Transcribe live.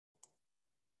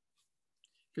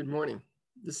Good morning.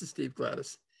 This is Steve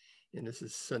Gladys, and this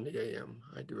is Sunday AM.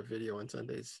 I do a video on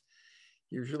Sundays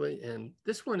usually, and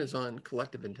this one is on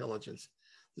collective intelligence.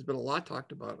 There's been a lot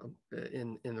talked about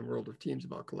in the world of teams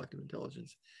about collective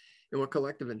intelligence. And what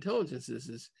collective intelligence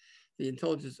is the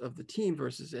intelligence of the team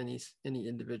versus any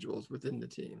individuals within the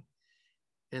team.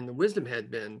 And the wisdom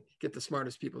had been get the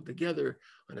smartest people together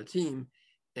on a team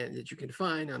and that you can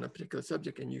find on a particular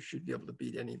subject, and you should be able to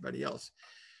beat anybody else.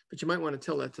 But you might want to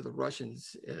tell that to the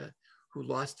Russians who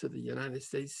lost to the United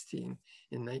States team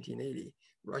in 1980.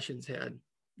 Russians had,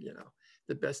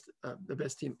 the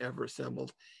best team ever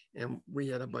assembled, and we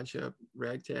had a bunch of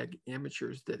ragtag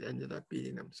amateurs that ended up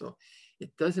beating them. So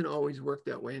it doesn't always work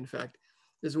that way. In fact,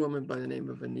 there's a woman by the name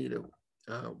of Anita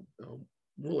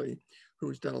Wolley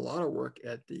who's done a lot of work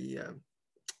at the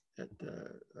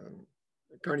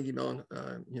Carnegie Mellon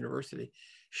University,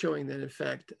 showing that in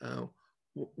fact,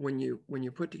 when you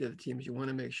put together teams, you want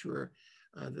to make sure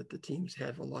that the teams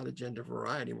have a lot of gender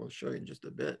variety, and we'll show you in just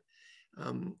a bit,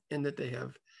 and that they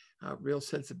have real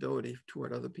sensibility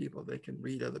toward other people. They can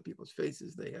read other people's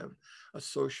faces. They have a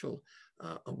social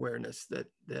awareness that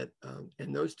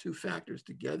and those two factors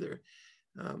together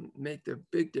make the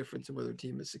big difference in whether a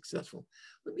team is successful.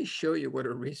 Let me show you what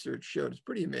her research showed. It's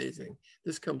pretty amazing.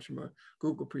 This comes from a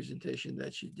Google presentation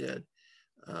that she did,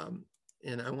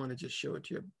 and I want to just show it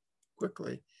to you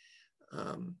quickly.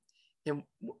 And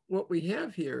what we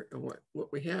have here, and what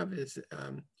we have is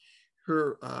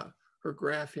her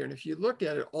graph here. And if you look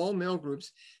at it, all male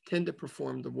groups tend to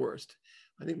perform the worst.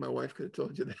 I think my wife could have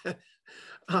told you that.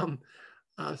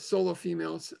 Solo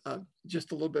females,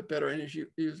 just a little bit better. And as you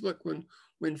look, when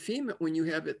you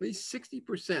have at least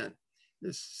 60%,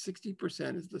 this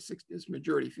 60% is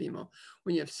majority female.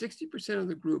 When you have 60% of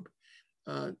the group,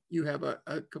 you have our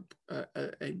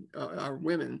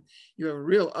women, you have a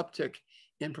real uptick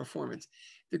in performance.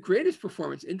 The greatest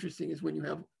performance, interesting, is when you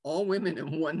have all women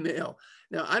and one male.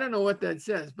 Now, I don't know what that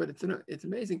says, but it's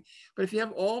amazing. But if you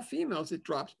have all females, it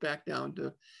drops back down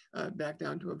to a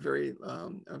very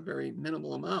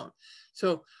minimal amount.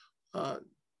 So 60%,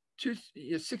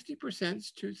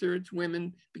 2/3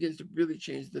 women begins to really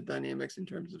change the dynamics in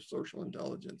terms of social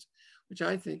intelligence, which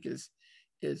I think is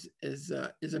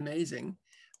amazing.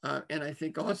 And I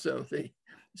think also the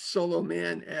solo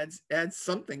man adds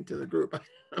something to the group.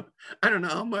 I don't know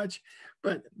how much,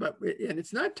 but and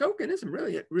it's not tokenism,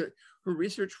 really. Her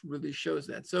research really shows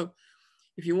that. So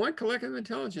if you want collective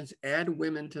intelligence, add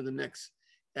women to the mix.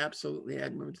 Absolutely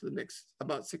add women to the mix,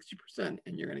 about 60%,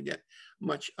 and you're going to get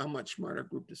a much smarter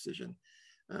group decision.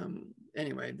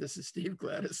 Anyway, this is Steve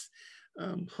Gladys.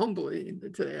 Humbly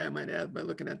today, I might add, by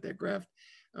looking at that graph,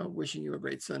 wishing you a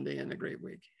great Sunday and a great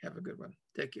week. Have a good one.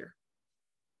 Take care.